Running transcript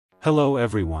Hello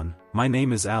everyone, my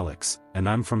name is Alex, and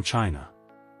I'm from China.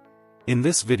 In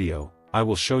this video, I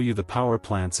will show you the power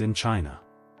plants in China.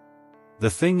 The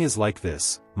thing is like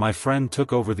this, my friend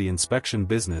took over the inspection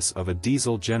business of a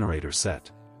diesel generator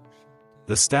set.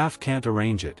 The staff can't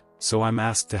arrange it, so I'm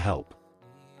asked to help.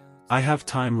 I have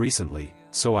time recently,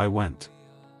 so I went.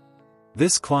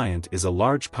 This client is a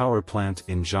large power plant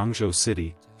in Zhangzhou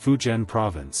City, Fujian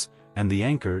Province, and the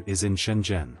anchor is in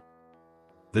Shenzhen.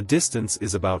 The distance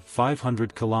is about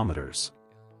 500 kilometers.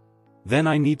 Then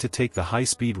I need to take the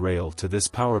high-speed rail to this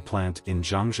power plant in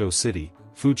Zhangzhou City,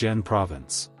 Fujian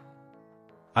Province.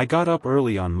 I got up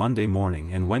early on Monday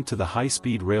morning and went to the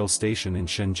high-speed rail station in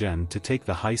Shenzhen to take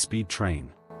the high-speed train.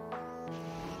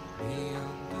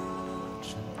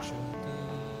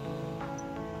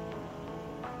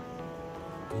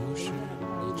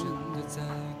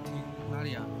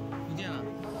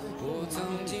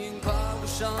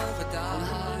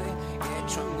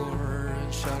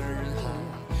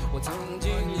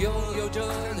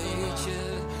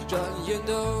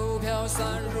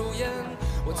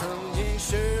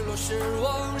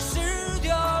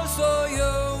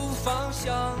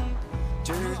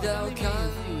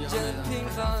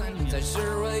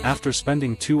 After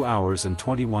spending 2 hours and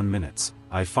 21 minutes,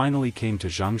 I finally came to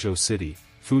Zhangzhou City,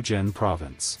 Fujian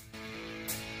Province.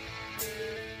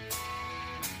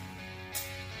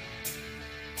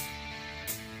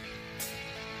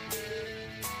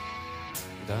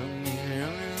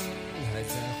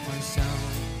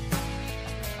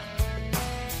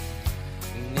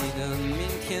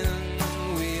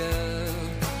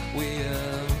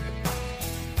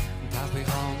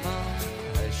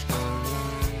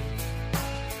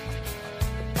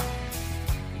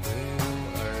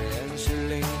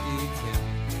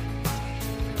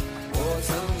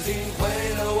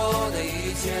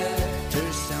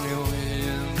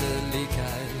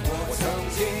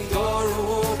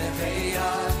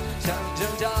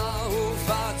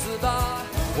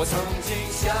我曾经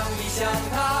想你想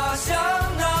他，像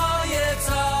那野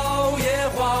草野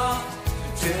花，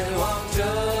绝望着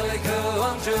也渴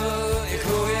望着，也哭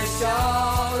也笑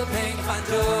的平凡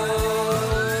着。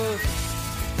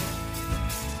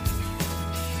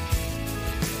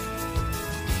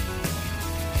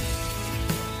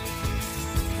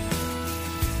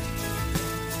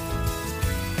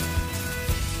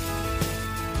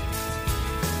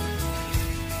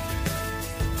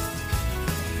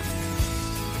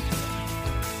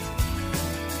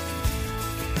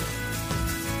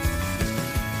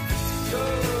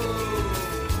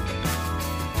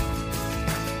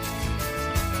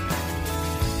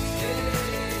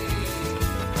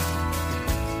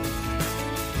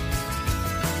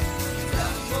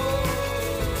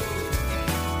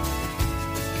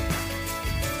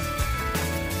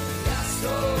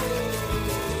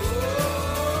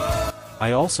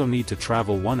I also need to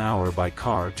travel 1 hour by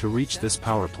car to reach this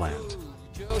power plant.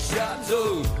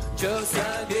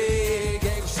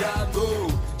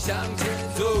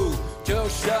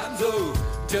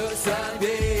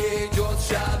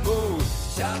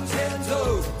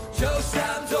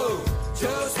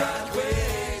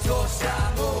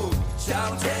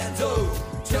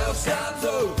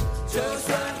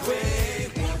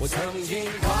我曾经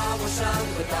跨过山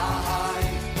和大海，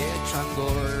也穿过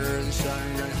人山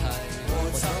人海。我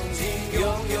曾经拥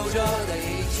有着的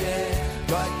一切，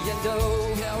转眼都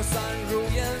飘散如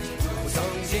烟。我曾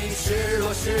经失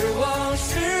落失望，失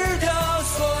掉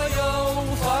所有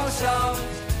方向，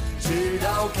直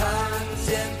到看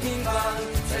见平凡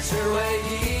才是唯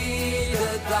一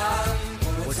的答案。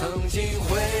我曾经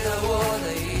毁了我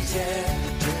的一切，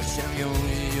只想永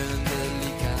远的离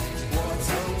开。我曾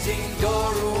经堕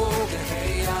入无边黑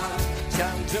暗，想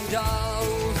挣扎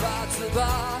无法自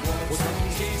拔。我曾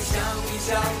经想你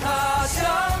想他，像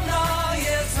那野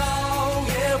草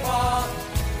野花，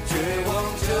绝望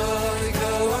着也渴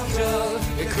望着，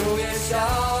也哭也笑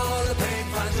的陪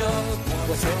伴着。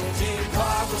我曾经跨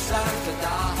过山和大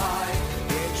海，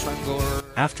也穿过。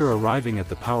After arriving at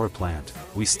the power plant,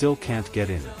 we still can't get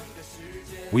in.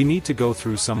 We need to go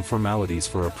through some formalities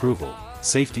for approval,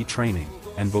 safety training,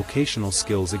 and vocational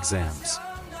skills exams.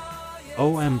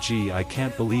 OMG, I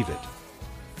can't believe it.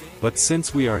 But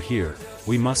since we are here,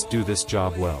 we must do this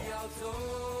job well.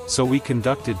 So we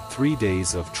conducted 3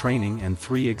 days of training and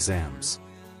 3 exams.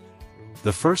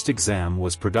 The first exam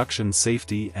was production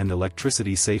safety and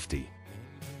electricity safety.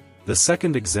 The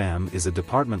second exam is a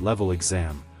department-level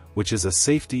exam, which is a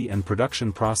safety and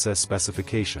production process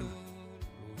specification.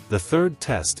 The third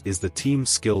test is the team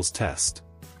skills test.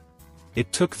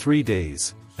 It took 3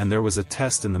 days, and there was a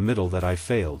test in the middle that I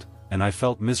failed, and I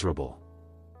felt miserable.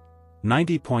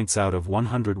 90 points out of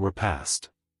 100 were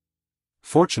passed.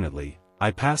 Fortunately,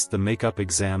 I passed the makeup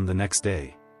exam the next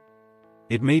day.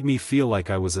 It made me feel like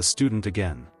I was a student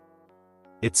again.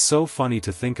 It's so funny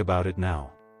to think about it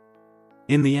now.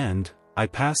 In the end, I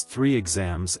passed 3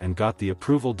 exams and got the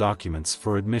approval documents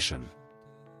for admission.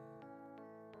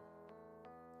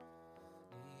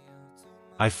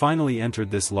 I finally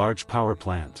entered this large power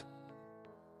plant.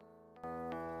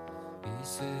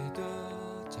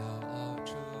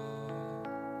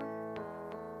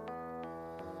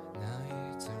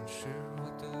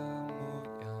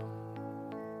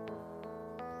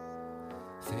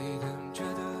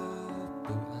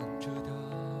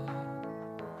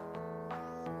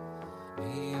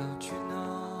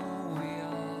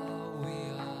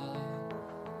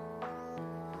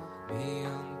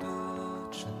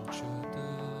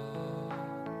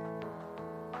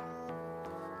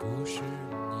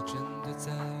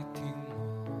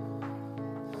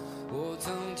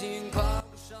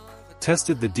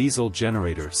 Tested the diesel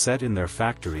generator set in their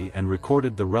factory and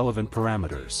recorded the relevant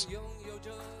parameters.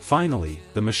 Finally,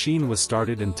 the machine was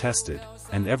started and tested,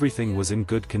 and everything was in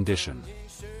good condition.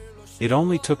 It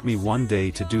only took me 1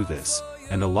 day to do this,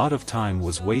 and a lot of time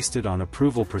was wasted on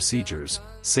approval procedures,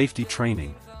 safety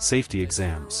training, safety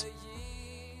exams,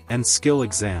 and skill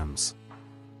exams.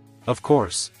 Of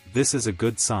course, this is a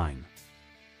good sign.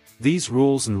 These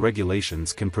rules and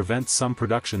regulations can prevent some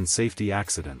production safety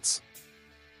accidents.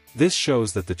 This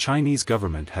shows that the Chinese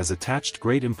government has attached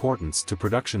great importance to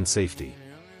production safety.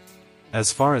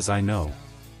 As far as I know,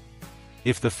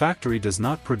 if the factory does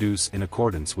not produce in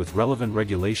accordance with relevant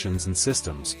regulations and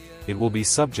systems, it will be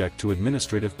subject to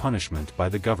administrative punishment by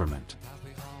the government,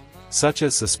 such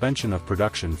as suspension of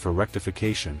production for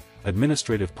rectification,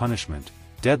 administrative punishment,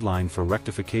 deadline for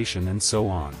rectification, and so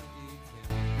on.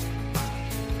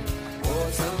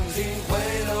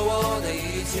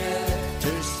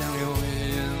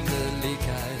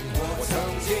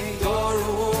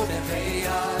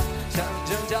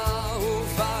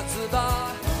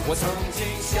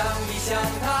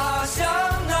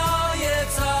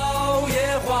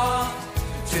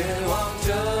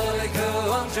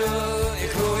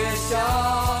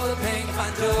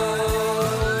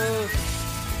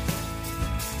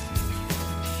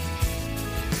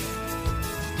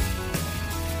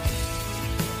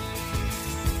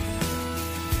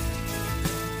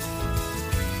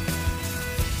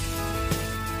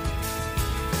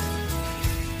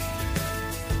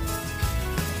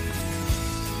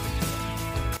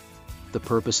 The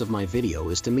purpose of my video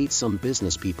is to meet some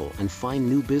business people and find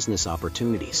new business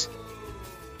opportunities.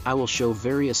 I will show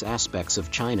various aspects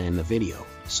of China in the video,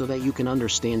 so that you can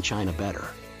understand China better.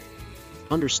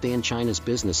 Understand China's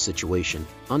business situation,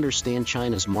 understand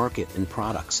China's market and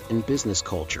products and business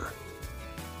culture.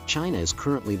 China is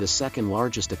currently the 2nd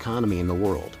largest economy in the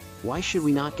world. Why should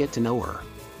we not get to know her?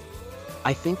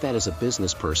 I think that as a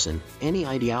business person, any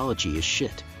ideology is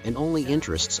shit, and only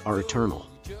interests are eternal.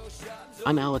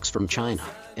 I'm Alex from China,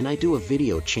 and I do a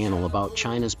video channel about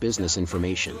China's business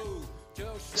information.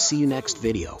 See you next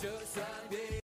video.